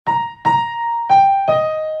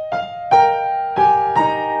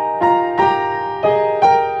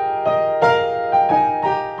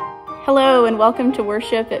welcome to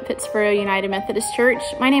worship at Pittsburgh United Methodist Church.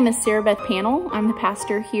 My name is Sarah Beth Panel. I'm the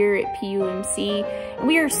pastor here at PUMC. And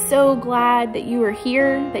we are so glad that you are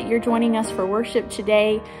here, that you're joining us for worship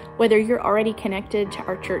today, whether you're already connected to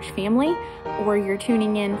our church family or you're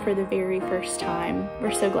tuning in for the very first time.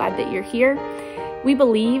 We're so glad that you're here. We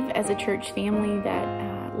believe as a church family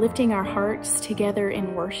that lifting our hearts together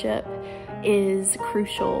in worship is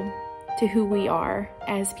crucial to who we are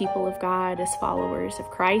as people of God, as followers of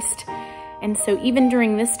Christ. And so even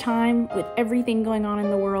during this time, with everything going on in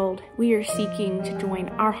the world, we are seeking to join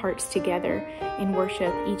our hearts together in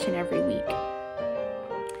worship each and every week.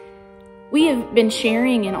 We have been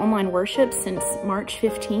sharing in online worship since March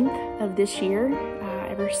 15th of this year,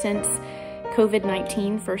 ever since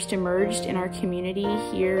COVID-19 first emerged in our community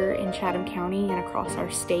here in Chatham County and across our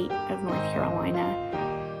state of North Carolina.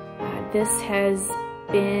 This has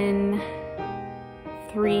been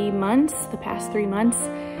 3 months, the past 3 months.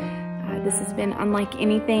 This has been unlike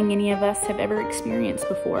anything any of us have ever experienced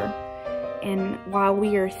before. And while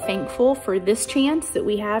we are thankful for this chance that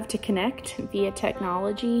we have to connect via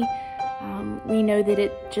technology, we know that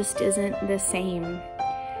it just isn't the same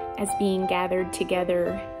as being gathered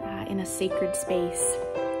together in a sacred space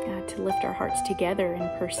to lift our hearts together in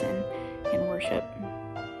person in worship.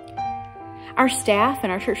 Our staff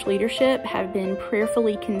and our church leadership have been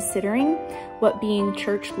prayerfully considering what being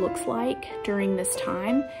church looks like during this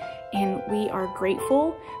time, and we are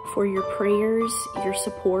grateful for your prayers, your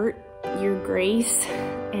support, your grace,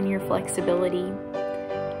 and your flexibility.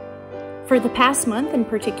 For the past month in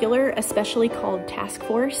particular, a specially called task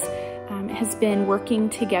force has been working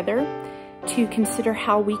together to consider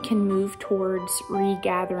how we can move towards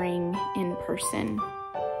regathering in person.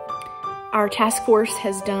 Our task force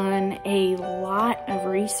has done a lot of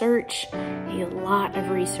research.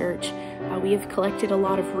 We have collected a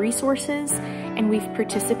lot of resources, and we've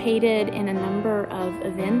participated in a number of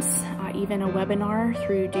events, even a webinar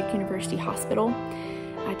through Duke University Hospital,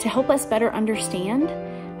 to help us better understand,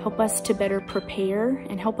 help us to better prepare,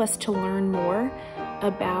 and help us to learn more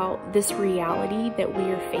about this reality that we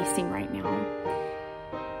are facing right now.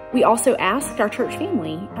 We also asked our church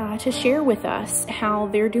family to share with us how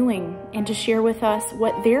they're doing and to share with us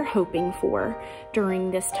what they're hoping for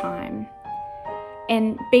during this time.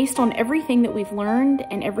 And based on everything that we've learned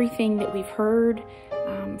and everything that we've heard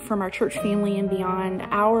from our church family and beyond,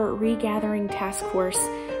 our Regathering Task Force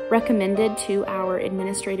recommended to our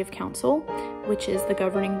administrative council, which is the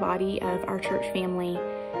governing body of our church family,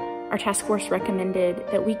 our task force recommended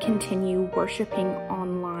that we continue worshiping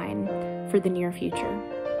online for the near future.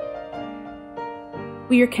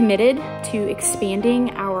 We are committed to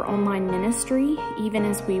expanding our online ministry even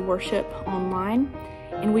as we worship online,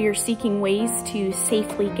 and we are seeking ways to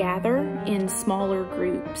safely gather in smaller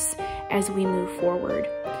groups as we move forward.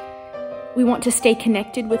 We want to stay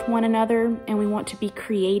connected with one another, and we want to be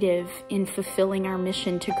creative in fulfilling our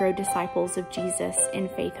mission to grow disciples of Jesus in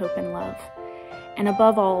faith, hope, and love. And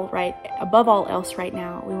above all else right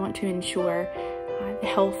now, we want to ensure the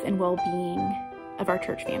health and well-being of our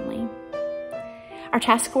church family. Our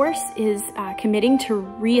task force is committing to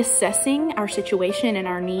reassessing our situation and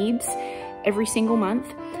our needs every single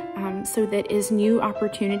month so that as new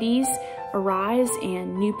opportunities arise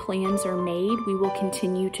and new plans are made, we will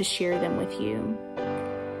continue to share them with you.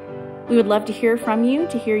 We would love to hear from you,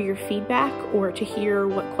 to hear your feedback, or to hear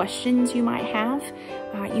what questions you might have.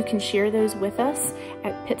 You can share those with us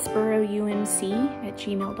at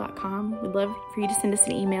pittsburghumc@gmail.com. We'd love for you to send us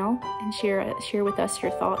an email and share with us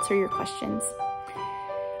your thoughts or your questions.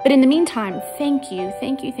 But in the meantime, thank you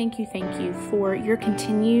for your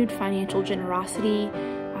continued financial generosity.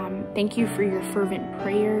 Thank you for your fervent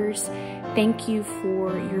prayers. Thank you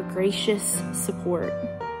for your gracious support.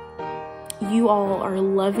 You all are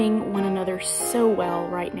loving one another so well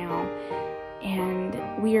right now, and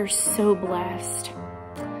we are so blessed.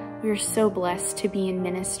 We are so blessed to be in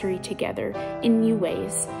ministry together in new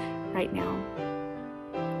ways right now.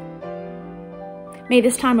 May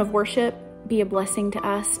this time of worship be a blessing to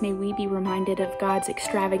us. May we be reminded of God's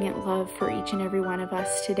extravagant love for each and every one of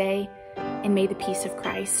us today, and may the peace of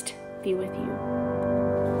Christ be with you.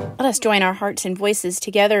 Let us join our hearts and voices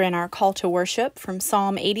together in our call to worship from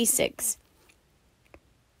Psalm 86.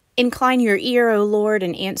 Incline your ear, O Lord,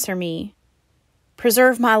 and answer me.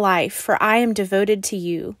 Preserve my life, for I am devoted to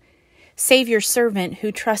you. Save your servant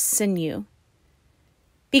who trusts in you.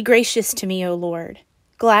 Be gracious to me, O Lord.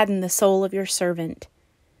 Gladden the soul of your servant.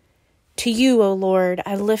 To you, O Lord,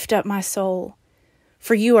 I lift up my soul.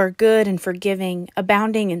 For you are good and forgiving,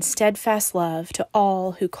 abounding in steadfast love to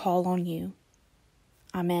all who call on you.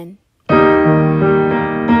 Amen.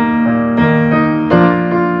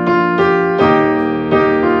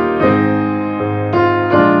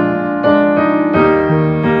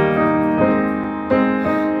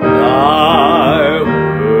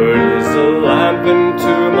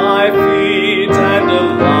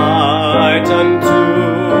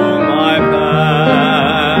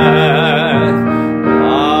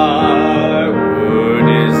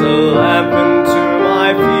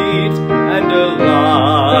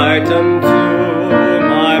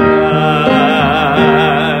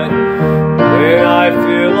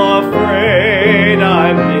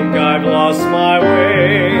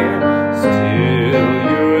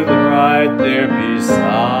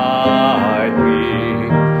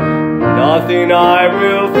 Nothing I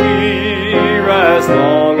will fear as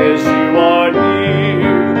long as you are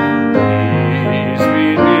near. Please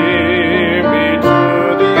be near me to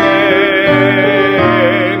the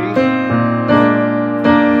end.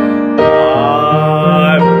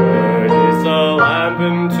 Thy word is a lamp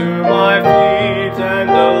unto my feet and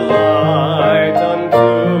a light unto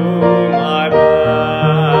my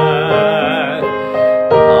path.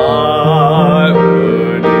 Thy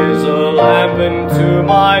word is a lamp unto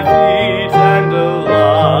my feet and a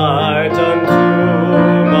light unto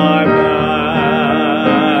my path.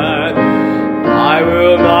 I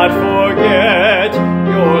will not forget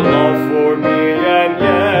your love for me, and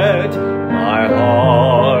yet my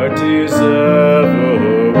heart is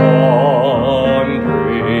ever wandering.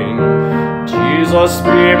 Jesus,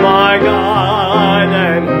 be my guide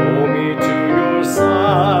and hold me to your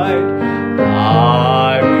side.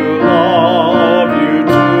 I will love you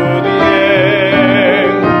to the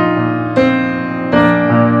end.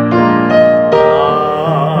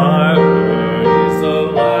 Thy word is a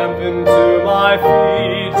lamp unto my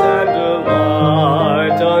feet and a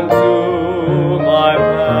light unto my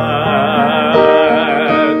path.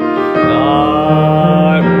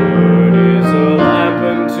 Thy word is a lamp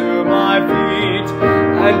unto my feet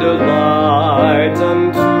and a light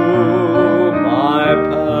unto my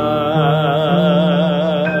path.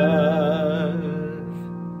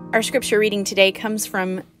 Our scripture reading today comes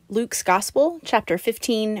from Luke's Gospel, chapter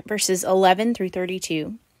 15, verses 11 through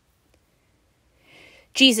 32.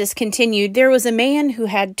 Jesus continued, "There was a man who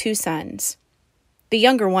had 2 sons. The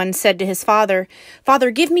younger one said to his father,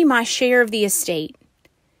 'Father, give me my share of the estate.'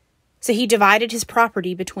 So he divided his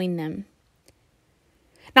property between them.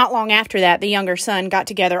 Not long after that, the younger son got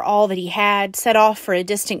together all that he had, set off for a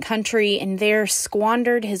distant country, and there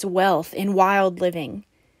squandered his wealth in wild living.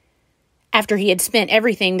 After he had spent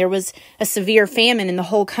everything, there was a severe famine in the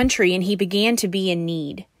whole country, and he began to be in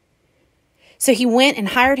need. So he went and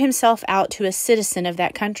hired himself out to a citizen of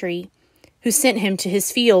that country, who sent him to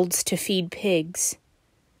his fields to feed pigs.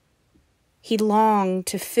 He longed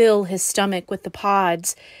to fill his stomach with the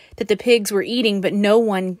pods that the pigs were eating, but no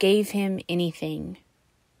one gave him anything.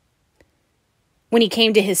 When he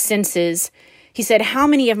came to his senses, he said, 'How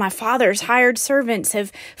many of my father's hired servants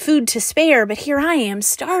have food to spare, but here I am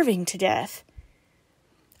starving to death?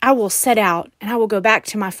 I will set out, and I will go back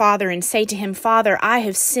to my father and say to him, Father, I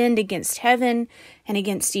have sinned against heaven and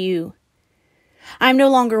against you. I am no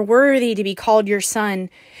longer worthy to be called your son.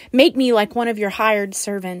 Make me like one of your hired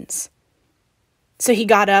servants.' So he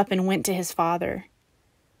got up and went to his father.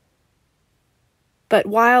 But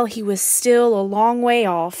while he was still a long way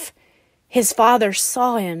off, his father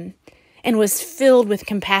saw him and was filled with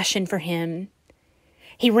compassion for him.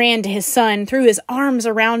 He ran to his son, threw his arms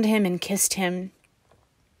around him, and kissed him.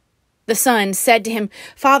 The son said to him,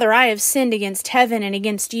 'Father, I have sinned against heaven and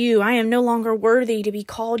against you. I am no longer worthy to be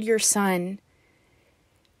called your son.'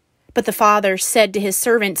 But the father said to his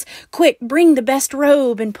servants, 'Quick, bring the best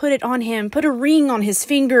robe and put it on him. Put a ring on his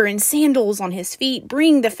finger and sandals on his feet.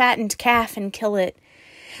 Bring the fattened calf and kill it.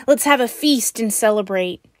 Let's have a feast and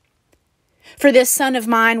celebrate. For this son of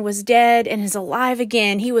mine was dead and is alive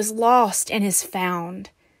again. He was lost and is found.'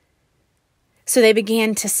 So they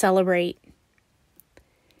began to celebrate.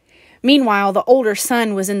 Meanwhile, the older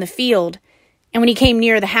son was in the field, and when he came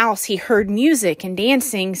near the house, he heard music and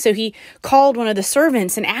dancing. So he called one of the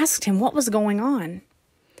servants and asked him what was going on.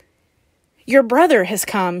 'Your brother has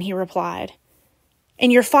come,' he replied,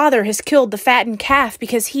 'and your father has killed the fattened calf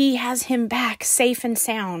because he has him back safe and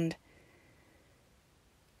sound.'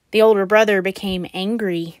 The older brother became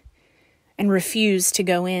angry and refused to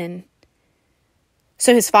go in.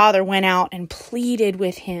 So his father went out and pleaded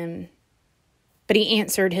with him. But he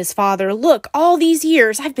answered his father, 'Look, all these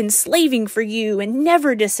years I've been slaving for you and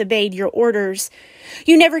never disobeyed your orders.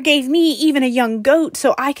 You never gave me even a young goat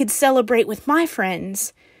so I could celebrate with my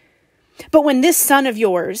friends. But when this son of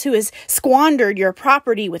yours, who has squandered your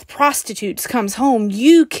property with prostitutes, comes home,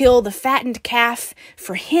 you kill the fattened calf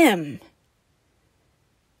for him.'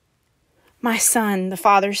 'My son,' the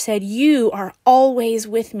father said, 'you are always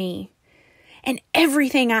with me, and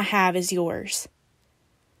everything I have is yours.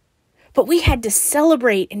 But we had to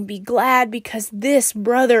celebrate and be glad because this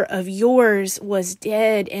brother of yours was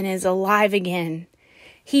dead and is alive again.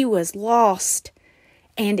 He was lost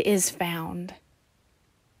and is found.'"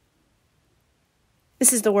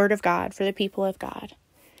 This is the word of God for the people of God.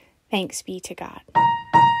 Thanks be to God.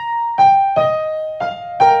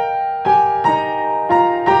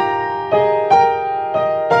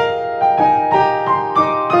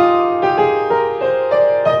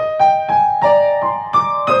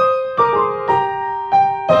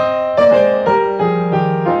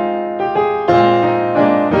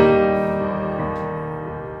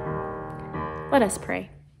 us pray.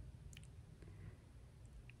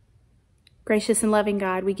 Gracious and loving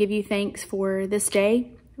God, we give you thanks for this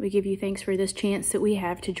day. We give you thanks for this chance that we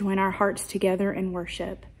have to join our hearts together in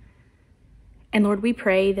worship. And Lord, we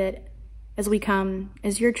pray that as we come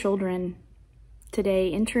as your children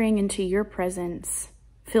today, entering into your presence,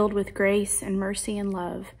 filled with grace and mercy and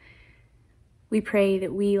love, we pray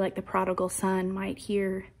that we, like the prodigal son, might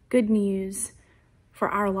hear good news for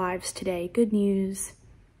our lives today, good news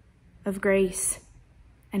of grace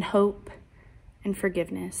and hope and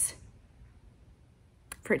forgiveness.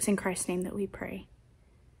 For it's in Christ's name that we pray.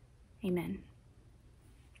 Amen.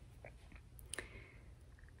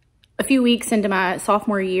 A few weeks into my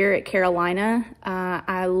sophomore year at Carolina,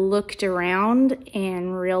 I looked around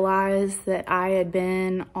and realized that I had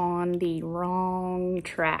been on the wrong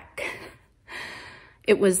track.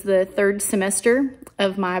 It was the third semester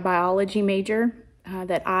of my biology major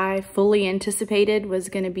that I fully anticipated was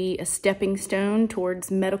going to be a stepping stone towards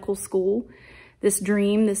medical school. This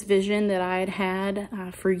dream, this vision that I had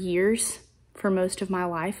had for years, for most of my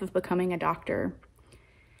life, of becoming a doctor.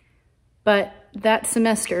 But that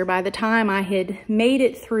semester, by the time I had made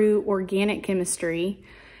it through organic chemistry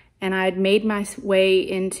and I had made my way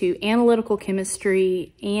into analytical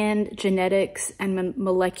chemistry and genetics and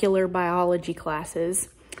molecular biology classes,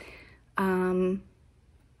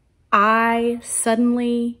 I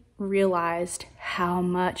suddenly realized how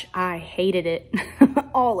much I hated it.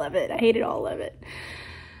 All of it. I hated all of it.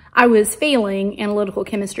 I was failing analytical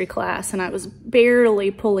chemistry class and I was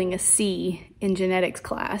barely pulling a C in genetics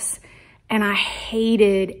class. And I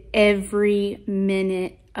hated every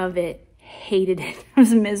minute of it. Hated it. I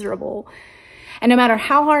was miserable. And no matter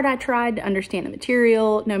how hard I tried to understand the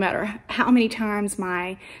material, no matter how many times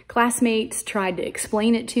my classmates tried to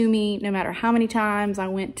explain it to me, no matter how many times I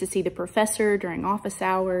went to see the professor during office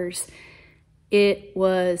hours, it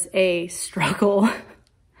was a struggle.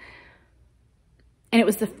 And it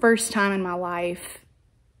was the first time in my life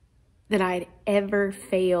that I'd ever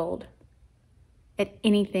failed at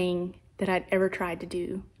anything that I'd ever tried to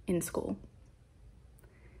do in school.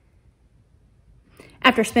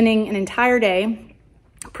 After spending an entire day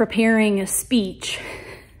preparing a speech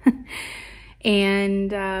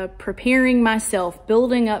and preparing myself,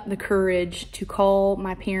 building up the courage to call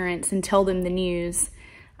my parents and tell them the news,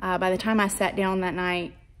 by the time I sat down that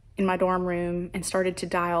night in my dorm room and started to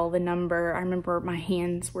dial the number, I remember my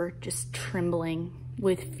hands were just trembling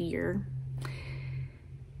with fear.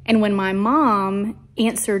 And when my mom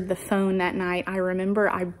answered the phone that night, I remember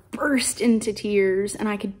I burst into tears and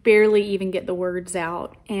I could barely even get the words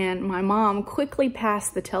out. And my mom quickly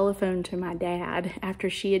passed the telephone to my dad after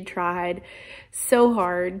she had tried so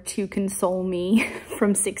hard to console me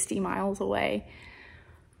from 60 miles away.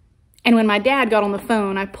 And when my dad got on the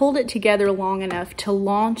phone, I pulled it together long enough to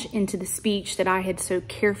launch into the speech that I had so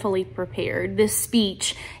carefully prepared. This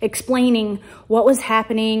speech explaining what was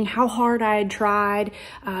happening, how hard I had tried,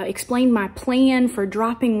 explained my plan for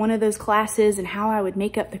dropping one of those classes and how I would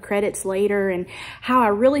make up the credits later, and how I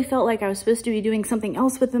really felt like I was supposed to be doing something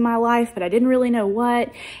else with my life, but I didn't really know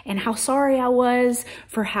what, and how sorry I was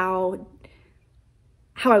for how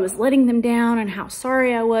I was letting them down, and how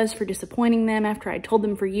sorry I was for disappointing them after I'd told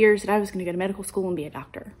them for years that I was going to go to medical school and be a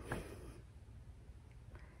doctor.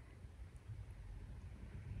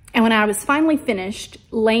 And when I was finally finished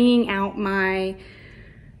laying out my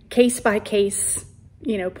case-by-case,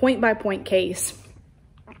 point-by-point case,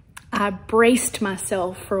 I braced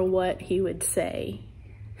myself for what he would say.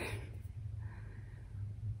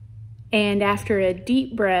 And after a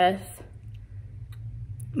deep breath,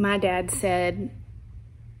 my dad said,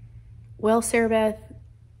 "Well, Sarah Beth,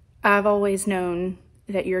 I've always known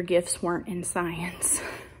that your gifts weren't in science."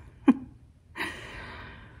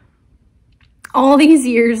 All these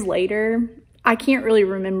years later, I can't really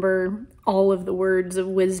remember all of the words of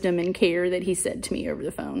wisdom and care that he said to me over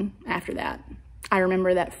the phone after that. I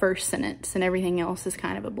remember that first sentence, and everything else is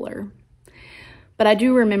kind of a blur. But I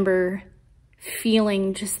do remember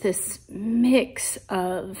feeling just this mix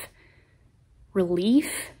of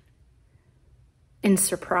relief and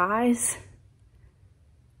surprise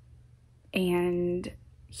and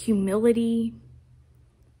humility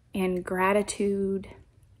and gratitude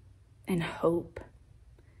and hope.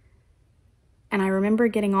 And I remember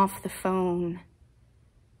getting off the phone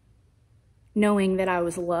knowing that I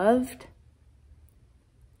was loved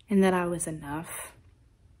and that I was enough.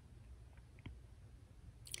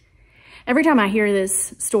 Every time I hear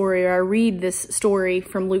this story, or I read this story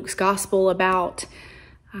from Luke's gospel about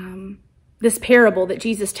this parable that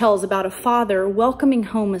Jesus tells about a father welcoming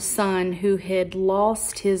home a son who had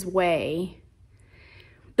lost his way,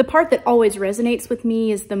 The part that always resonates with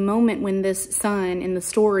me is the moment when this son in the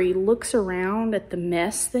story looks around at the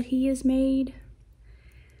mess that he has made.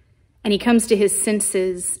 And he comes to his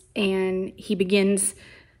senses and he begins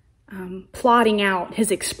plotting out his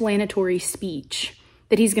explanatory speech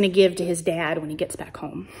that he's going to give to his dad when he gets back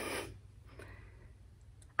home.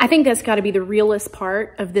 I think that's got to be the realest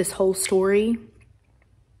part of this whole story,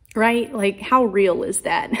 right? Like, how real is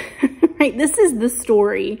that? Right? This is the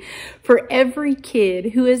story for every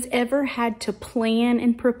kid who has ever had to plan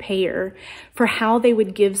and prepare for how they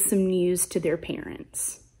would give some news to their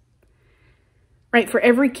parents. Right? For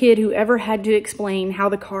every kid who ever had to explain how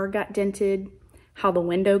the car got dented, how the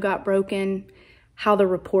window got broken, how the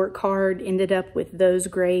report card ended up with those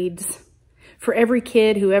grades. For every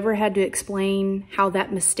kid who ever had to explain how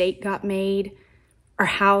that mistake got made, or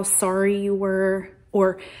how sorry you were,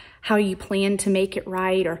 or how you planned to make it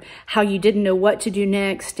right, or how you didn't know what to do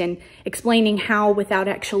next, and explaining how, without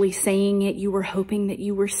actually saying it, you were hoping that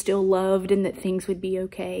you were still loved and that things would be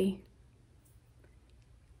okay.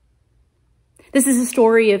 This is a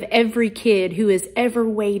story of every kid who has ever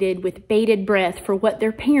waited with bated breath for what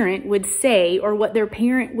their parent would say or what their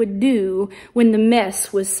parent would do when the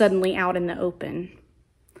mess was suddenly out in the open.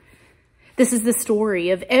 This is the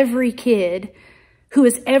story of every kid who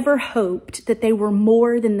has ever hoped that they were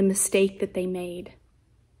more than the mistake that they made.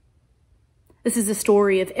 This is the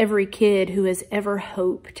story of every kid who has ever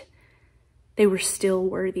hoped they were still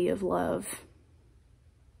worthy of love.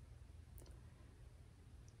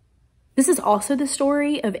 This is also the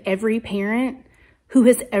story of every parent who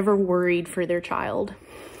has ever worried for their child.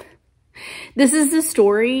 This is the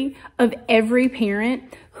story of every parent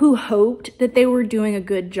who hoped that they were doing a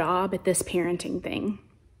good job at this parenting thing.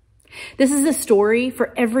 This is the story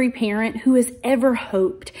for every parent who has ever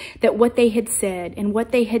hoped that what they had said and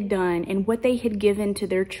what they had done and what they had given to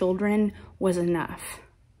their children was enough.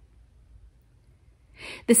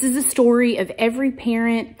 This is the story of every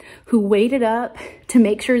parent who waited up to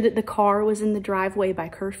make sure that the car was in the driveway by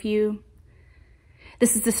curfew.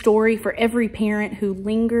 This is the story for every parent who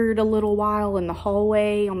lingered a little while in the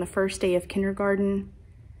hallway on the first day of kindergarten.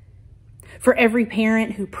 For every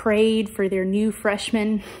parent who prayed for their new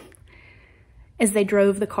freshmen as they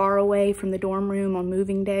drove the car away from the dorm room on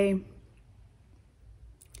moving day.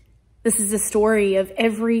 This is the story of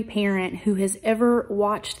every parent who has ever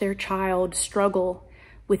watched their child struggle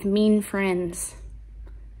with mean friends,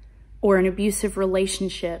 or an abusive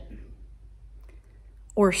relationship,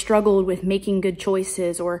 or struggled with making good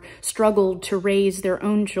choices, or struggled to raise their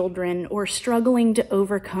own children, or struggling to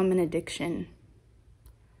overcome an addiction.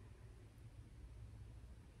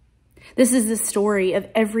 This is the story of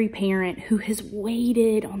every parent who has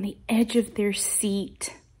waited on the edge of their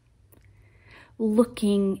seat,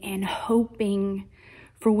 looking and hoping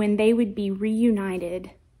for when they would be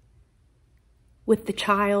reunited with the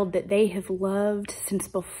child that they have loved since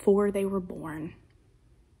before they were born.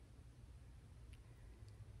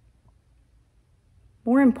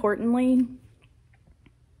 More importantly,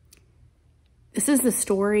 this is the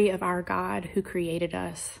story of our God who created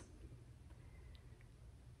us.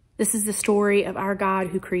 This is the story of our God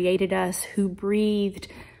who created us, who breathed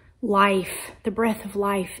life, the breath of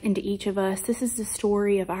life into each of us. This is the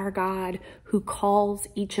story of our God who calls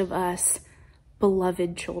each of us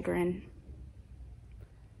beloved children.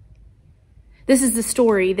 This is the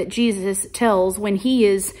story that Jesus tells when he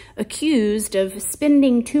is accused of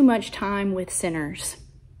spending too much time with sinners,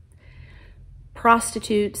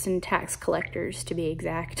 prostitutes and tax collectors to be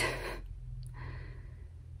exact.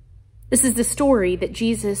 This is the story that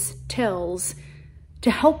Jesus tells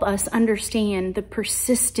to help us understand the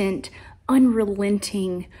persistent,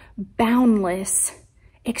 unrelenting, boundless,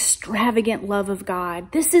 extravagant love of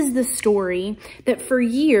God. This is the story that for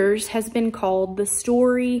years has been called the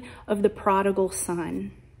story of the prodigal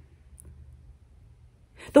son.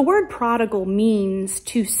 The word prodigal means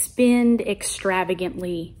to spend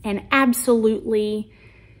extravagantly, and absolutely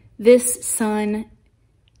this son,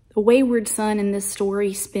 the wayward son in this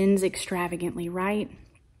story, spends extravagantly, right?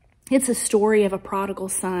 It's a story of a prodigal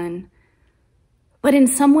son. But in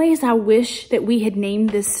some ways, I wish that we had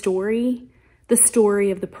named this story the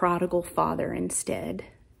story of the prodigal father instead.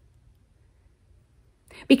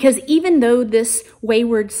 Because even though this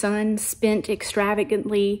wayward son spent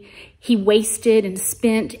extravagantly, he wasted and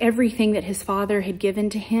spent everything that his father had given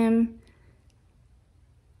to him,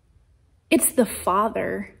 it's the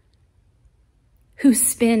father who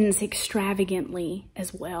spends extravagantly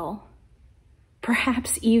as well,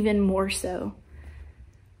 perhaps even more so.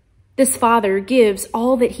 This father gives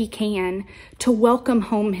all that he can to welcome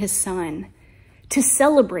home his son, to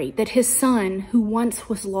celebrate that his son, who once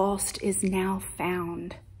was lost, is now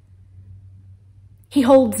found. He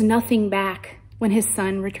holds nothing back when his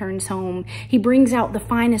son returns home. He brings out the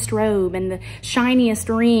finest robe and the shiniest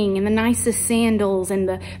ring and the nicest sandals and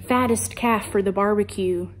the fattest calf for the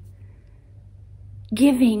barbecue.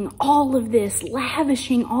 Giving all of this,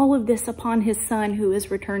 lavishing all of this upon his son who has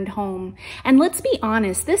returned home. And let's be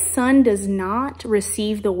honest, this son does not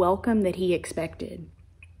receive the welcome that he expected.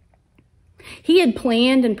 He had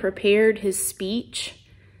planned and prepared his speech,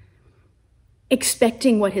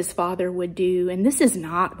 expecting what his father would do, and this is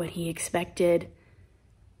not what he expected.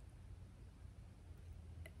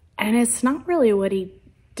 And it's not really what he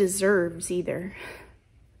deserves either.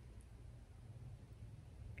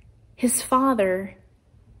 His father,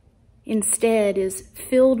 instead, is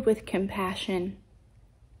filled with compassion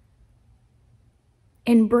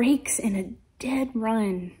and breaks in a dead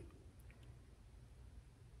run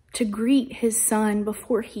to greet his son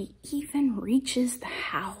before he even reaches the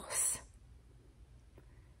house.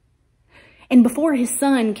 And before his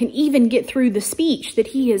son can even get through the speech that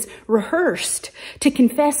he has rehearsed to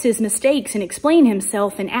confess his mistakes and explain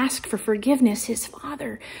himself and ask for forgiveness, his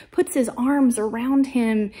father puts his arms around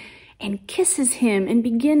him and kisses him and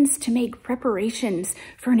begins to make preparations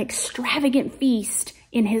for an extravagant feast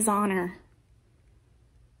in his honor.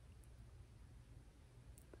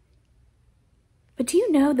 But do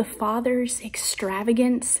you know the father's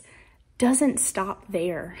extravagance doesn't stop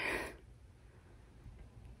there?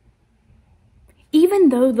 Even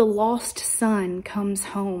though the lost son comes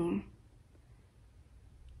home,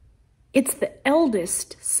 it's the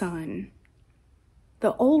eldest son,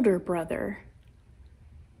 the older brother,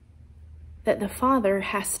 that the father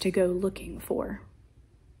has to go looking for.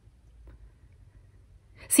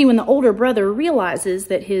 See, when the older brother realizes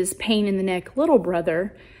that his pain-in-the-neck little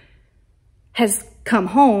brother has come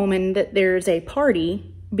home and that there's a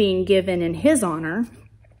party being given in his honor,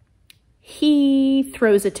 he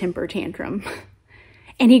throws a temper tantrum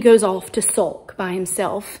and he goes off to sulk by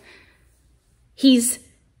himself. He's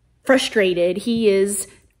frustrated. He is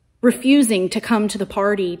refusing to come to the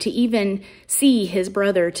party, to even see his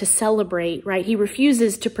brother, to celebrate, right? He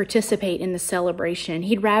refuses to participate in the celebration.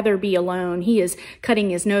 He'd rather be alone. He is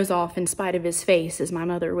cutting his nose off in spite of his face, as my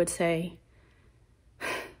mother would say.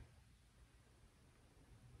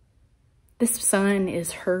 This son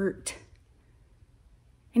is hurt,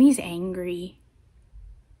 and he's angry,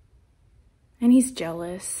 and he's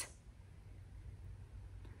jealous.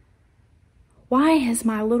 Why has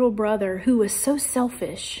my little brother, who was so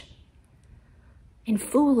selfish and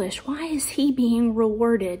foolish, why is he being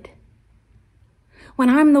rewarded when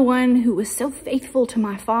I'm the one who was so faithful to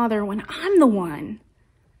my father, when I'm the one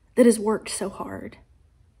that has worked so hard?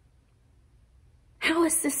 How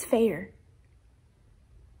is this fair?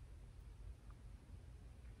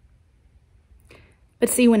 But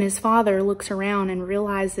see, when his father looks around and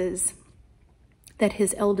realizes that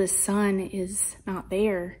his eldest son is not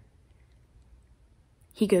there,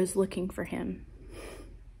 he goes looking for him.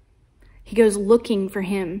 He goes looking for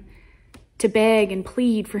him to beg and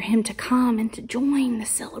plead for him to come and to join the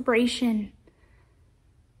celebration.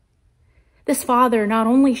 This father not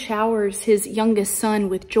only showers his youngest son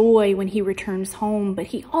with joy when he returns home, but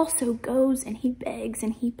he also goes and he begs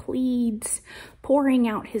and he pleads, pouring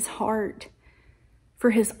out his heart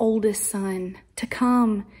for his oldest son to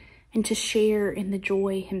come and to share in the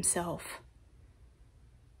joy himself.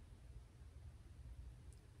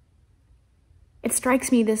 It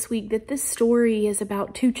strikes me this week that this story is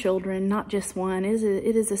about two children, not just one. It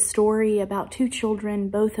is a story about two children,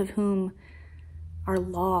 both of whom are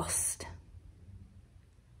lost.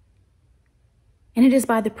 And it is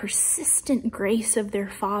by the persistent grace of their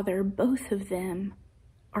father, both of them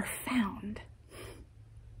are found.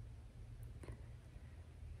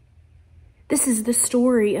 This is the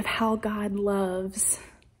story of how God loves.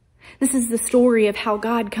 This is the story of how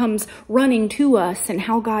God comes running to us and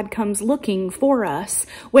how God comes looking for us,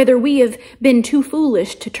 whether we have been too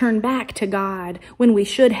foolish to turn back to God when we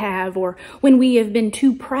should have, or when we have been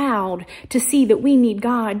too proud to see that we need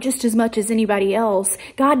God just as much as anybody else.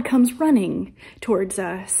 God comes running towards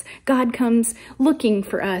us. God comes looking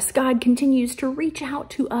for us. God continues to reach out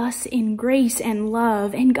to us in grace and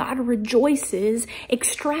love, and God rejoices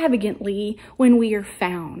extravagantly when we are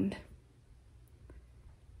found.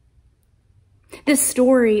 This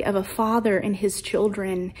story of a father and his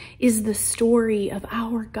children is the story of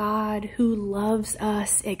our God who loves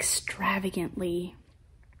us extravagantly.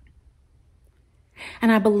 And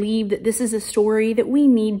I believe that this is a story that we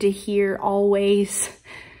need to hear always,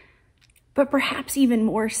 but perhaps even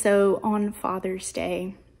more so on Father's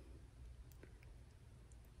Day.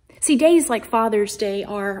 See, days like Father's Day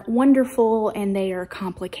are wonderful and they are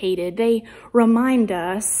complicated. They remind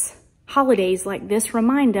us, Holidays like this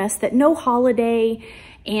remind us that no holiday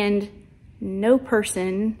and no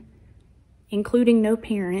person, including no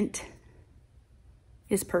parent,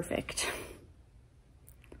 is perfect.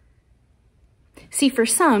 See, for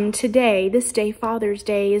some, today, this day, Father's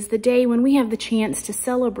Day, is the day when we have the chance to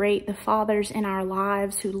celebrate the fathers in our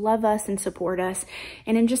lives who love us and support us.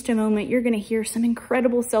 And in just a moment, you're going to hear some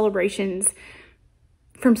incredible celebrations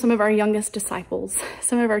from some of our youngest disciples,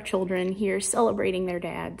 some of our children here celebrating their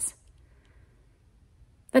dads.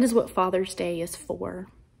 That is what Father's Day is for.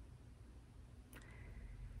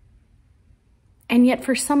 And yet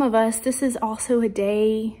for some of us, this is also a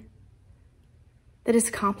day that is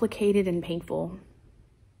complicated and painful.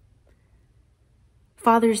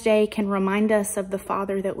 Father's Day can remind us of the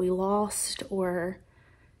father that we lost, or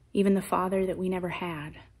even the father that we never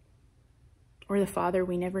had, or the father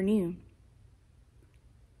we never knew.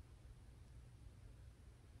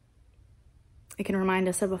 It can remind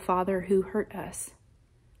us of a father who hurt us,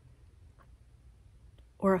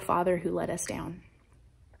 or a father who let us down.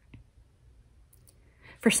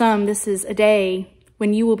 For some, this is a day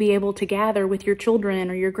when you will be able to gather with your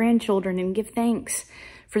children or your grandchildren and give thanks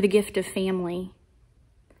for the gift of family.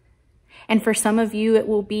 And for some of you, it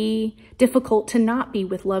will be difficult to not be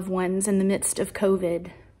with loved ones in the midst of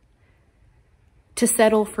COVID, to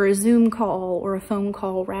settle for a Zoom call or a phone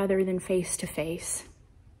call rather than face-to-face.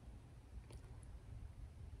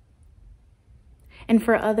 And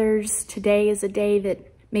for others, today is a day that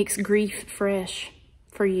makes grief fresh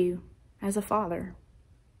for you as a father.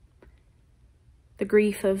 The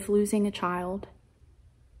grief of losing a child,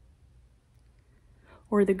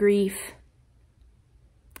 or the grief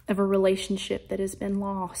of a relationship that has been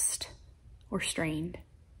lost or strained.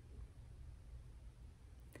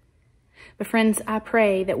 But friends, I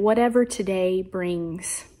pray that whatever today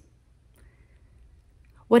brings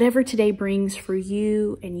for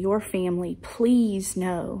you and your family, please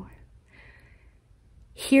know,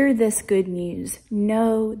 hear this good news.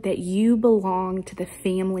 Know that you belong to the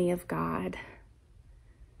family of God.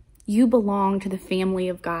 You belong to the family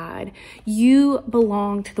of God. You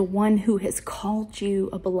belong to the one who has called you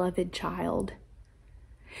a beloved child.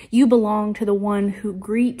 You belong to the one who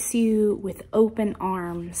greets you with open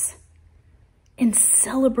arms and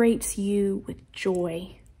celebrates you with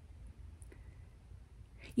joy.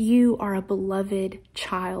 You are a beloved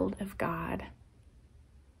child of God.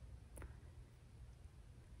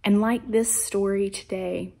 And like this story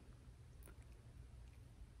today,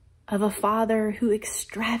 of a father who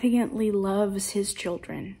extravagantly loves his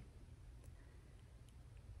children,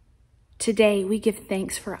 today we give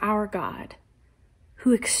thanks for our God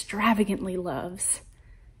who extravagantly loves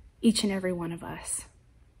each and every one of us.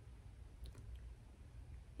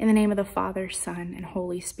 In the name of the Father, Son, and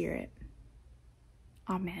Holy Spirit.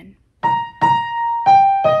 Amen.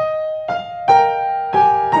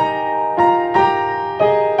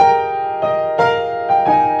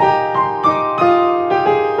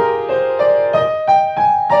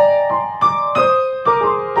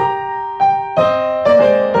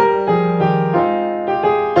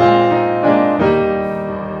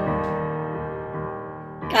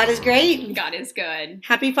 God is great. God is good.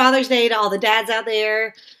 Happy Father's Day to all the dads out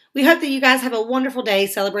there. We hope that you guys have a wonderful day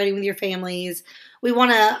celebrating with your families. We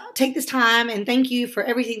want to take this time and thank you for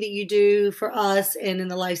everything that you do for us and in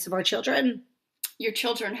the lives of our children. Your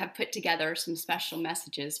children have put together some special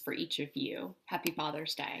messages for each of you. Happy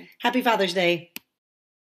Father's Day. Happy Father's Day.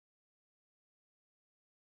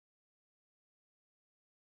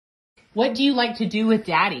 What do you like to do with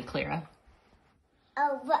Daddy, Clara?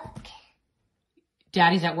 Work.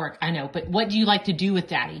 Daddy's at work, I know, but what do you like to do with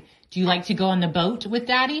Daddy? Do you like to go on the boat with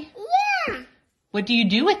Daddy? Yeah. What do you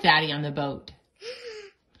do with Daddy on the boat?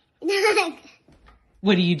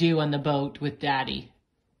 What do you do on the boat with Daddy?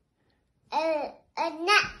 A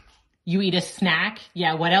nap. You eat a snack?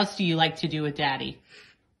 Yeah, what else do you like to do with Daddy?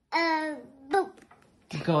 Boat.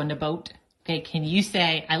 You go on the boat? Okay, can you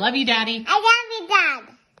say, I love you, Daddy? I love you, Dad.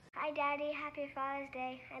 Hi, Daddy. Happy Father's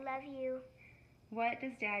Day. I love you. What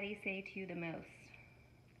does Daddy say to you the most?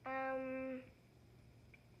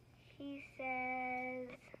 He says,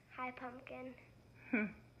 hi, Pumpkin.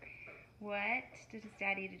 What does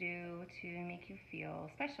Daddy do to make you feel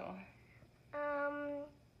special?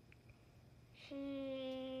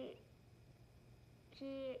 He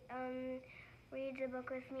reads a book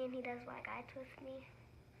with me and he does white guides with me.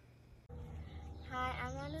 Hi,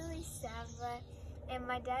 I'm Annalise Sava, and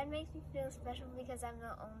my dad makes me feel special because I'm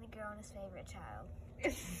the only girl and his favorite child.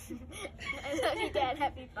 I love you, Dad.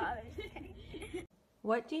 Happy Father's Day.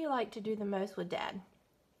 What do you like to do the most with Dad?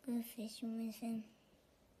 Go fishing with him.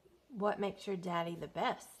 What makes your daddy the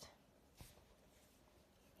best?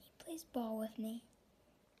 He plays ball with me.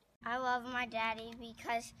 I love my daddy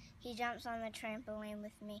because he jumps on the trampoline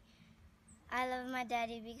with me. I love my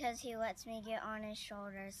daddy because he lets me get on his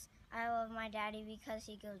shoulders. I love my daddy because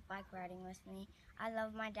he goes bike riding with me. I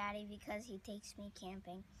love my daddy because he takes me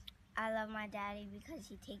camping. I love my daddy because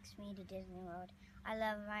he takes me to Disney World. I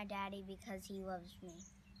love my daddy because he loves me.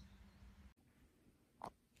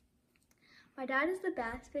 My dad is the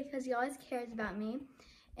best because he always cares about me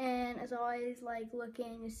and is always like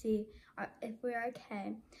looking to see if we're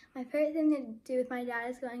okay. My favorite thing to do with my dad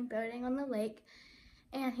is going boating on the lake,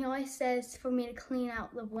 and he always says for me to clean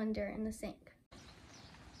out the blender in the sink.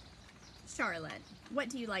 Charlotte, what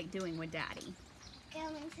do you like doing with Daddy?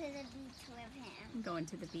 Going to the beach with him. Going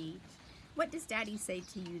to the beach. What does Daddy say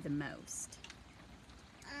to you the most?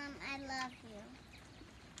 I love you.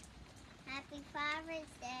 Happy Father's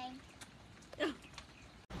Day.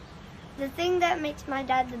 The thing that makes my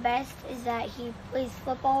dad the best is that he plays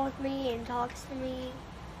football with me and talks to me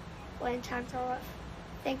when times are rough.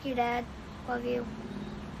 Thank you, Dad. Love you.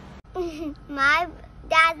 My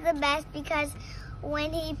dad's the best because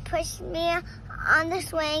when he pushed me on the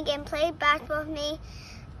swing and played basketball with me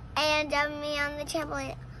and dumped me on the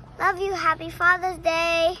trampoline. Love you. Happy Father's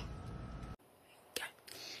Day.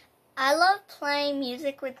 I love playing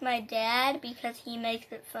music with my dad because he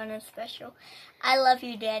makes it fun and special. I love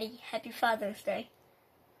you, Daddy. Happy Father's Day.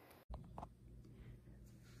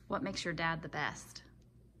 What makes your dad the best?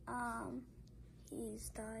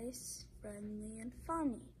 He's nice, friendly, and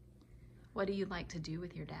funny. What do you like to do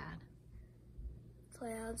with your dad?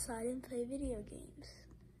 Play outside and play video games.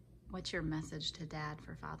 What's your message to Dad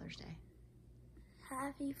for Father's Day?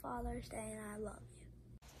 Happy Father's Day, and I love you.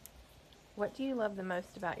 What do you love the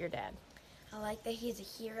most about your dad? I like that he's a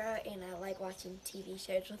hero, and I like watching TV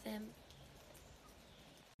shows with him.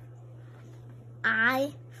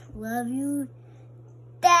 I love you,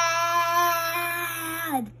 Dad.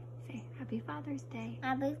 Say Happy Father's Day.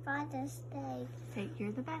 Happy Father's Day. Say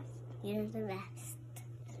you're the best. You're the best.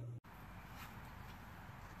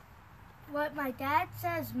 What my dad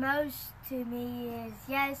says most to me is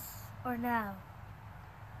yes or no.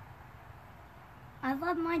 I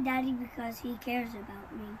love my daddy because he cares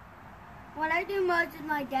about me. What I do most with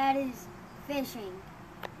my dad is fishing.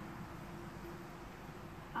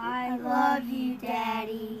 I love you,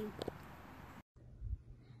 Daddy.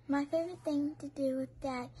 My favorite thing to do with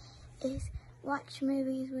Dad is watch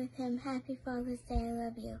movies with him. Happy Father's Day, I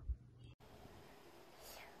love you.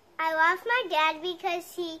 I love my dad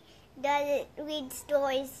because he doesn't read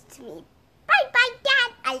stories to me. Bye-bye,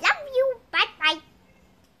 Dad. I love you. Bye-bye.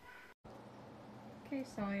 Okay,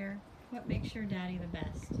 Sawyer, what makes your daddy the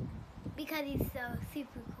best? Because he's so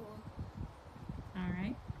super cool. All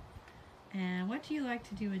right. And what do you like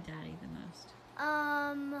to do with daddy the most?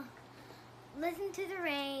 Listen to the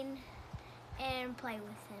rain and play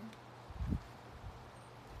with him.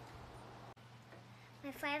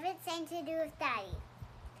 My favorite thing to do with Daddy.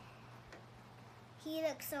 He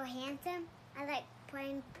looks so handsome. I like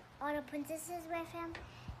playing all the princesses with him.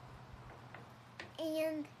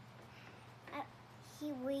 And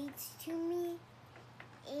he reads to me.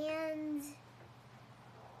 And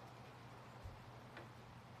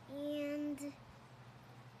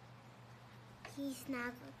he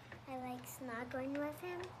snuggles. I like snuggling with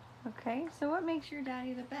him. Okay, so what makes your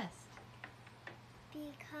daddy the best?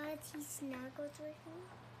 Because he snuggles with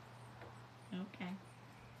me. Okay.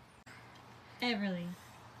 Everly,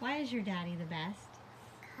 why is your daddy the best?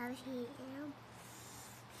 Because he am.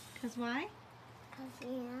 Because why? Because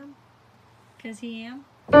he am. Because he am?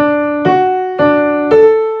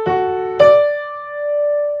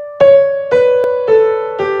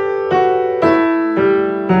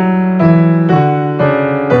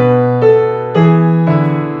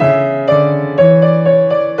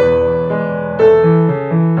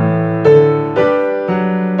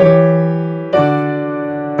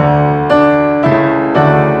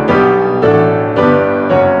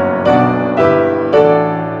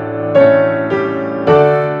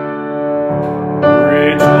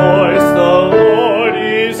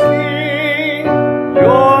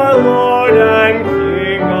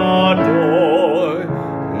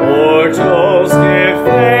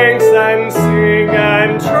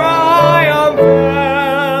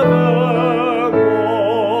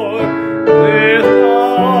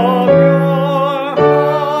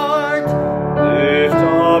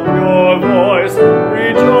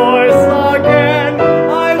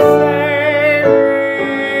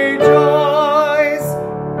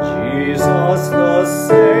 Jesus the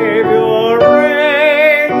Savior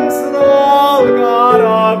reigns, the God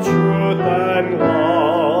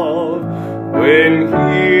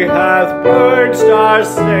purged our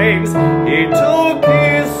stains. He took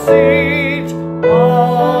his seat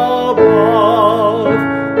above.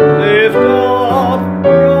 Lift up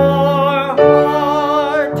your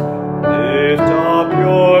heart, lift up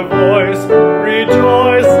your voice,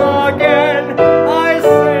 rejoice again, I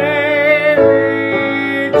say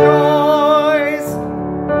rejoice.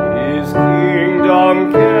 His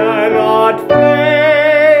kingdom cannot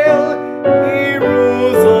fail, he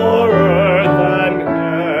rules o'er earth and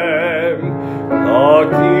heaven. The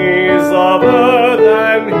keys of earth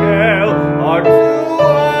and hell are to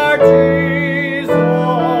our Jesus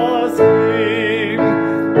King.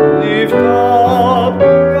 Lift up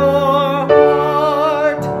your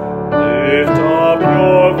heart, lift up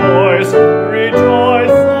your voice,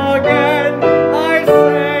 rejoice again, I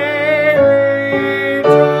say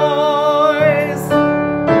rejoice.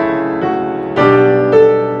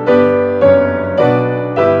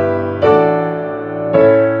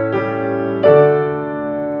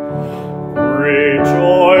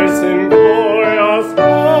 Rejoice in glorious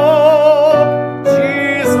hope,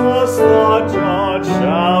 Jesus the Judge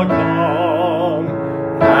shall come,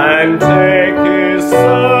 and take his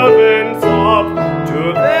servants up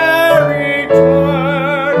to their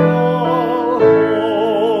eternal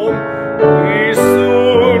home. We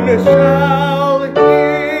soon shall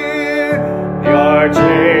hear the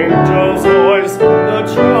archangel's voice, the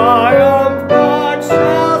triumph God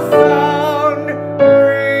shall sound,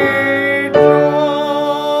 rejoice.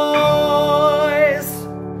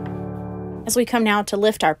 As we come now to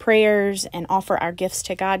lift our prayers and offer our gifts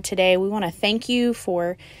to God today, we want to thank you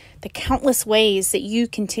for the countless ways that you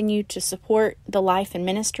continue to support the life and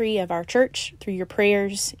ministry of our church through your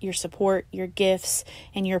prayers, your support, your gifts,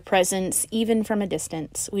 and your presence, even from a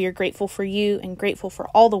distance. We are grateful for you and grateful for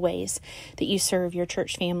all the ways that you serve your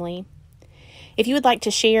church family. If you would like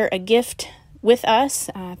to share a gift with us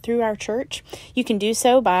through our church, you can do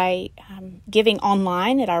so by giving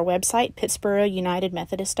online at our website,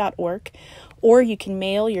 pittsboroughnunitedmethodist.org, or you can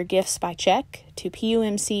mail your gifts by check to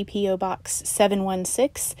PUMC P.O. Box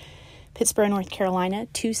 716, Pittsboro, North Carolina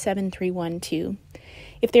 27312.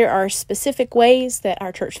 If there are specific ways that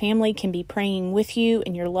our church family can be praying with you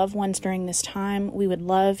and your loved ones during this time, we would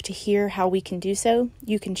love to hear how we can do so.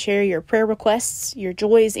 You can share your prayer requests, your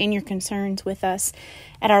joys, and your concerns with us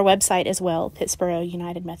at our website as well,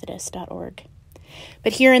 pittsborohnunitedmethodist.org.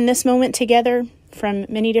 But here in this moment together, from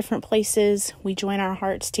many different places, we join our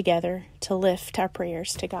hearts together to lift our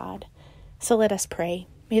prayers to God. So let us pray.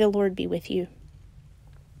 May the Lord be with you.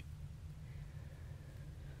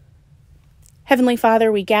 Heavenly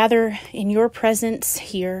Father, we gather in your presence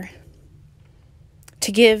here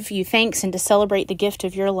to give you thanks and to celebrate the gift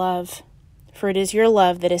of your love, for it is your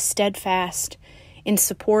love that is steadfast in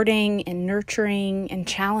supporting and nurturing and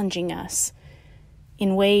challenging us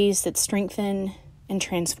in ways that strengthen and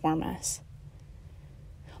transform us.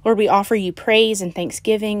 Lord, we offer you praise and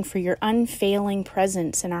thanksgiving for your unfailing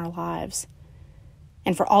presence in our lives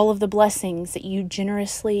and for all of the blessings that you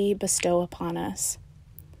generously bestow upon us.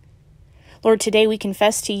 Lord, today we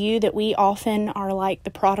confess to you that we often are like the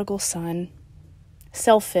prodigal son,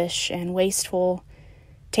 selfish and wasteful,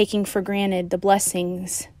 taking for granted the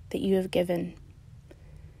blessings that you have given.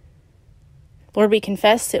 Lord, we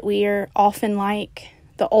confess that we are often like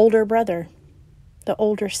the older brother, the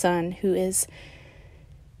older son who is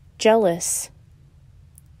jealous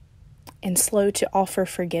and slow to offer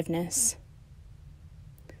forgiveness.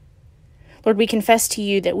 Lord, we confess to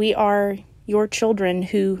you that we are your children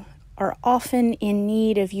who are often in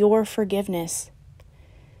need of your forgiveness.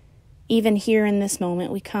 Even here in this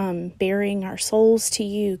moment, we come bearing our souls to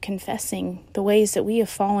you, confessing the ways that we have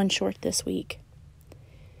fallen short this week,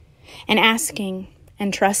 and asking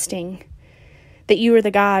and trusting that you are the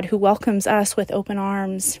God who welcomes us with open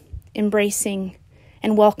arms, embracing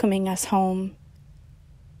and welcoming us home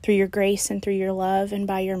through your grace and through your love and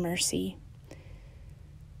by your mercy.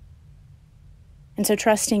 And so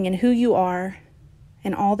trusting in who you are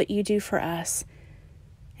and all that you do for us,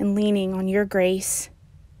 and leaning on your grace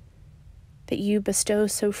that you bestow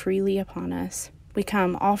so freely upon us, we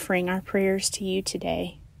come offering our prayers to you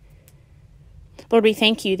today. Lord, we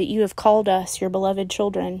thank you that you have called us your beloved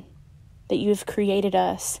children, that you have created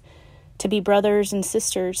us to be brothers and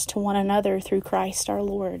sisters to one another through Christ our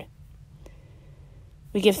Lord.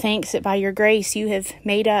 We give thanks that by your grace you have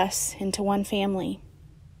made us into one family.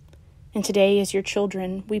 And today, as your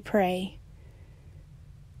children, we pray.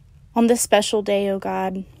 On this special day, O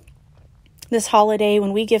God, this holiday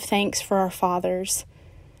when we give thanks for our fathers,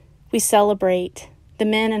 we celebrate the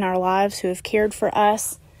men in our lives who have cared for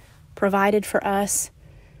us, provided for us,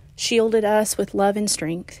 shielded us with love and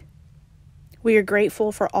strength. We are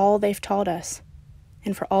grateful for all they've taught us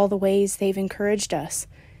and for all the ways they've encouraged us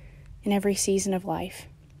in every season of life.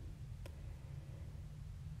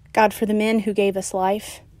 God, for the men who gave us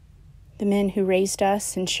life, the men who raised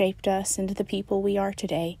us and shaped us into the people we are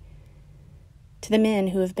today, to the men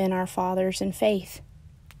who have been our fathers in faith,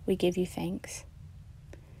 we give you thanks.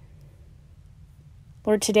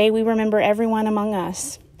 Lord, today we remember everyone among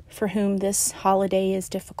us for whom this holiday is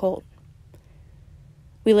difficult.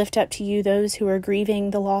 We lift up to you those who are grieving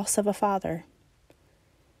the loss of a father,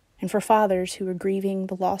 and for fathers who are grieving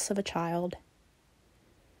the loss of a child.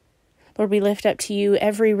 Lord, we lift up to you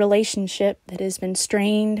every relationship that has been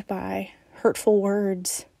strained by hurtful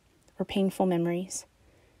words or painful memories.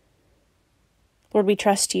 Lord, we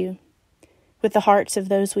trust you with the hearts of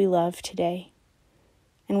those we love today,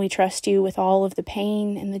 and we trust you with all of the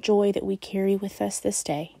pain and the joy that we carry with us this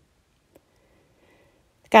day.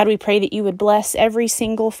 God, we pray that you would bless every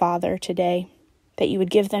single father today, that you would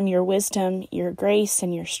give them your wisdom, your grace,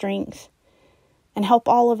 and your strength, and help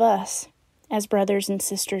all of us as brothers and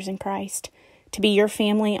sisters in Christ to be your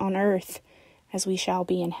family on earth as we shall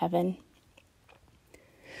be in heaven.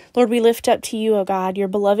 Lord, we lift up to you, O God, your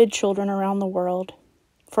beloved children around the world,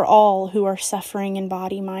 for all who are suffering in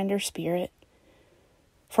body, mind, or spirit,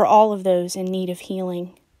 for all of those in need of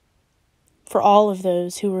healing, for all of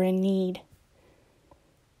those who are in need,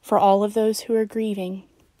 for all of those who are grieving,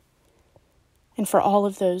 and for all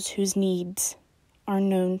of those whose needs are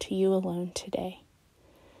known to you alone today.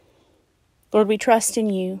 Lord, we trust in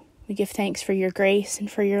you. We give thanks for your grace and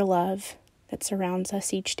for your love that surrounds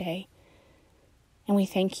us each day. And we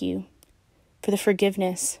thank you for the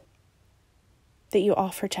forgiveness that you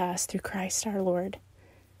offer to us through Christ our Lord.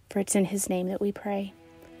 For it's in his name that we pray.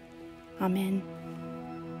 Amen.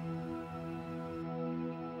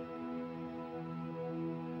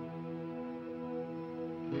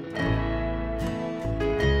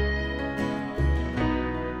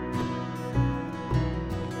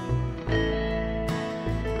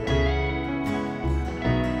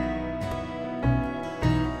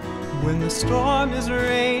 When the storm is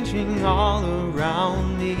raging all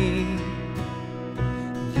around me,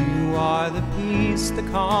 you are the peace that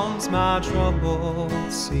calms my troubled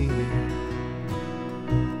sea.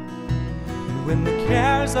 And when the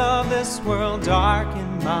cares of this world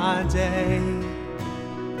darken my day,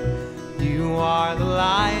 you are the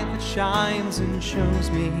light that shines and shows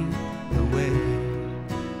me the way.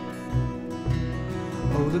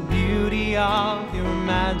 Oh, the beauty of your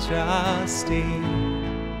majesty.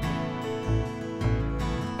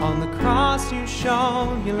 On the cross you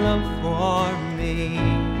showed your love for me.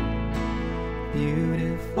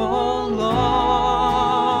 Beautiful Lord,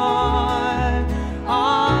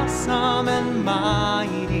 awesome and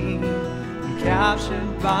mighty, I'm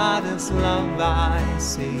captured by this love I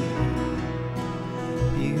see.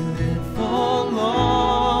 Beautiful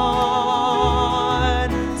Lord,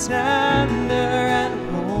 tender and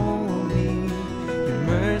holy, your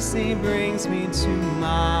mercy brings me to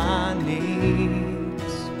my knees.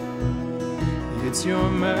 It's your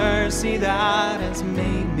mercy that has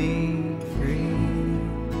made me free.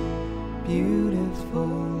 Beautiful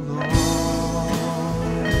Lord.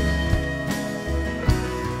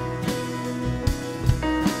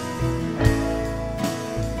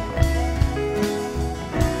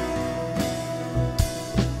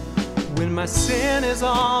 When my sin is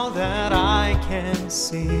all that I can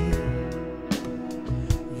see,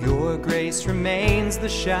 your grace remains the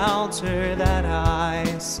shelter that I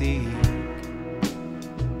seek.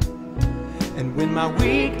 And when my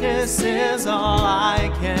weakness is all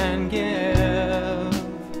I can give,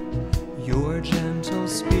 your gentle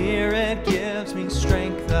spirit gives me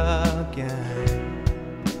strength again.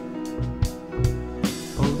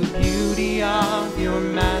 Oh, the beauty of your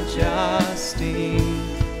majesty.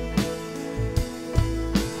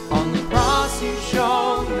 On the cross you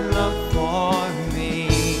show your love for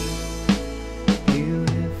me.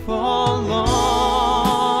 Beautiful Lord,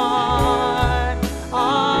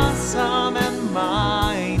 awesome and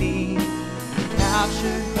mighty,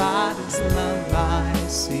 captured by this love I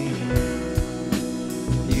see.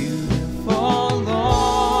 Beautiful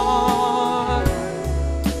Lord,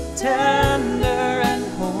 tender and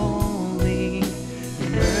holy, your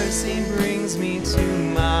mercy brings me to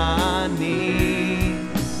my knees.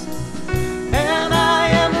 And I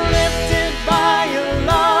am lifted by your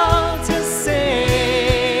love to sing.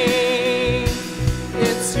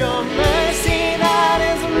 It's your mercy that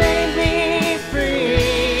has made me free.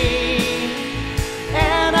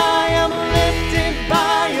 And I am lifted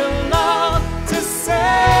by your love to sing.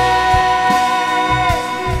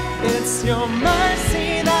 It's your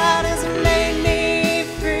mercy that has made me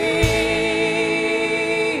free.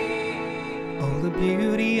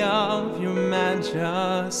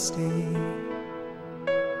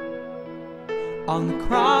 On the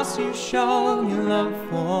cross you showed your love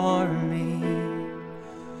for me.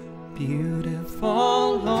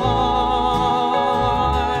 Beautiful Lord,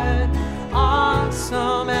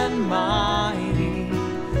 awesome and mighty,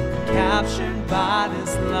 captured by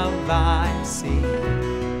this love I see.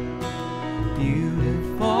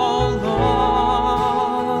 Beautiful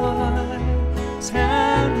Lord,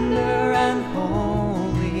 tender and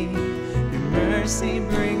holy, your mercy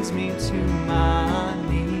brings me to my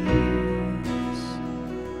knees.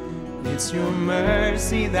 It's your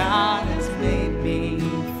mercy that has made me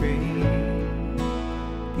free.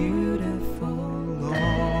 Beautiful Lord.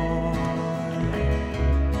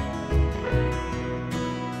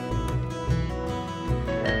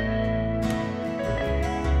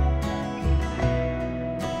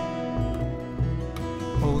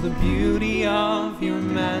 Oh, the beauty of your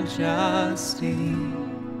majesty.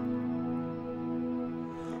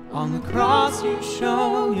 On the cross you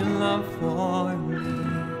show your love for me.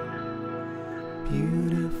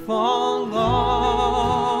 Beautiful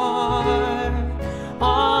Lord,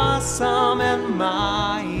 awesome and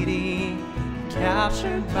mighty,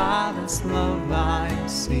 captured by this love I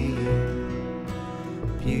see.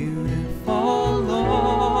 Beautiful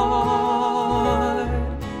Lord,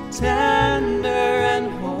 tender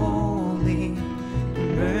and holy,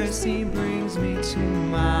 your mercy brings me to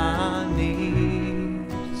my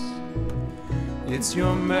knees. It's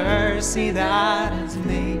your mercy that has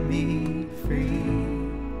made me free.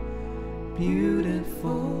 Beautiful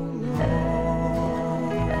Lord.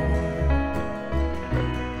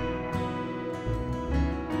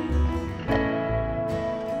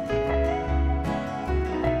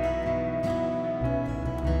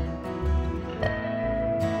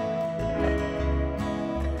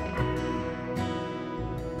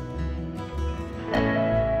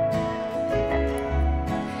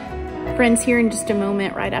 Friends, here in just a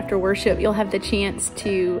moment, right after worship, you'll have the chance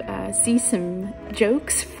to see some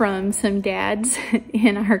jokes from some dads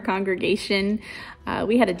in our congregation.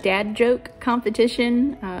 We had a dad joke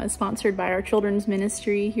competition sponsored by our children's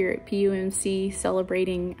ministry here at PUMC,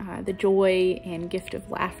 celebrating the joy and gift of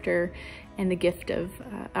laughter and the gift of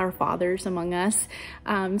our fathers among us.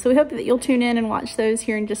 So we hope that you'll tune in and watch those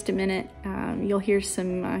here in just a minute. You'll hear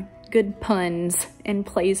some good puns and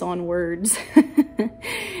plays on words.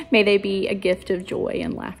 May they be a gift of joy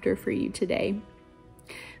and laughter for you today.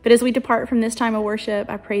 But as we depart from this time of worship,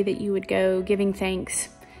 I pray that you would go giving thanks.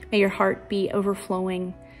 May your heart be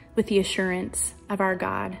overflowing with the assurance of our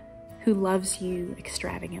God who loves you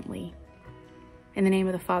extravagantly. In the name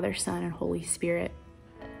of the Father, Son, and Holy Spirit.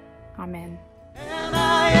 Amen. And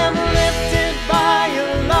I am lifted by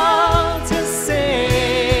your love to sing.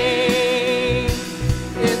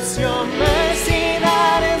 It's your mercy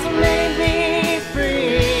that has made me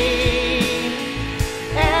free.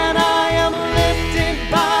 And I am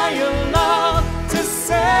lifted by your love to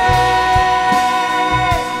sing.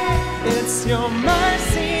 It's your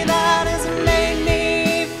mercy that has made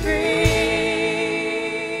me free.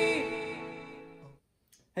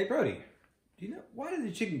 Hey, Brody. Do you know, why did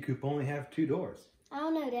the chicken coop only have 2 doors? I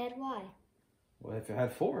don't know, Dad. Why? Well, if it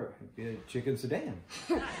had 4, it'd be a chicken sedan.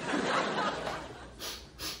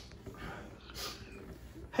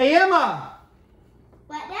 Hey, Emma!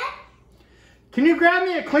 What, Dad? Can you grab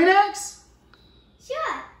me a Kleenex?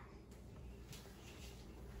 Sure.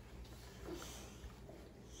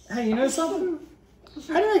 Hey, you know something?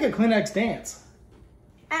 How do you make a Kleenex dance?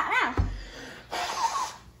 I don't know.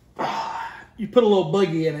 You put a little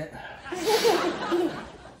boogie in it. Hey,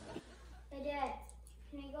 Dad,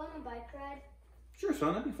 can we go on a bike ride? Sure,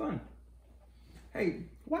 son, that'd be fun. Hey,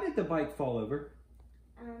 why did the bike fall over?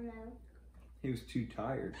 I don't know. He was too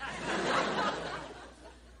tired.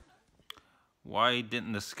 Why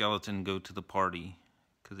didn't the skeleton go to the party?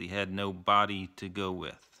 Because he had no body to go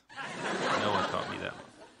with. Noah taught me that one.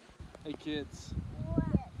 Hey kids.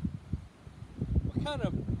 What kind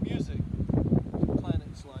of music do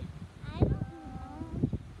planets like? I don't know.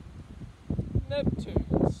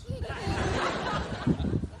 Neptunes.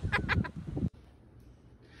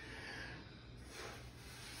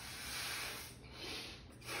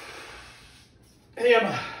 Hey,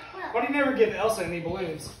 Emma. Why do you never give Elsa any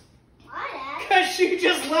balloons? Why, Dad? Because she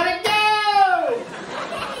just let it go!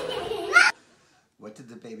 What did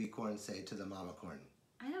the baby corn say to the mama corn?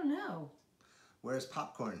 I don't know. Where's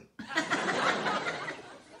popcorn?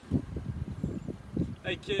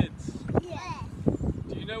 Hey kids. Yes.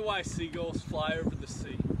 Do you know why seagulls fly over the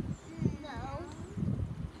sea? No.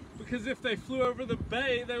 Because if they flew over the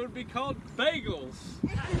bay, they would be called bagels.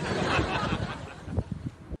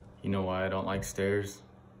 You know why I don't like stairs?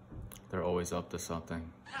 They're always up to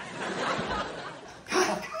something.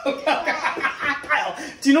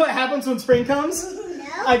 Do you know what happens when spring comes? No.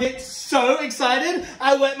 I get so excited,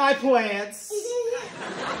 I wet my plants.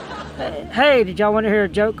 Hey, did y'all want to hear a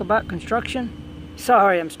joke about construction?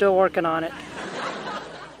 Sorry, I'm still working on it.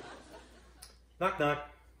 Knock, knock.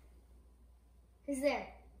 Who's there?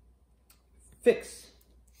 Fix.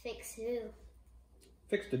 Fix who?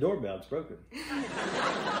 Fix the doorbell, it's broken.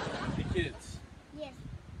 Hey kids, Yes.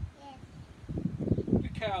 the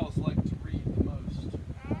cows like to read the most.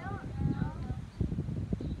 I don't know.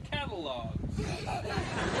 Catalogs. That's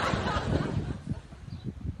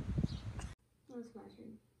my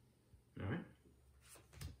turn. All right.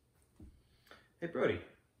 Hey, Brody,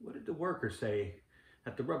 what did the worker say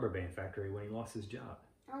at the rubber band factory when he lost his job?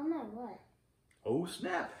 I don't know, what? Oh,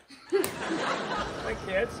 snap. Hey,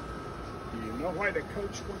 kids. Do you know why the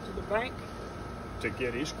coach went to the bank? To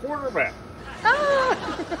get his quarterback.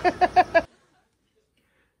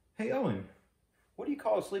 Hey, Owen, what do you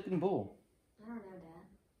call a sleeping bull? I don't know, Dad.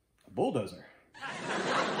 A bulldozer.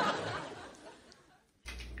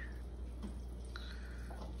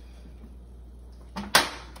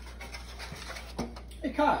 Hey,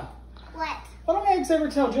 Kyle. What? Why don't eggs ever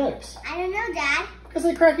tell jokes? I don't know, Dad. Because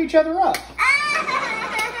they crack each other up. Ah!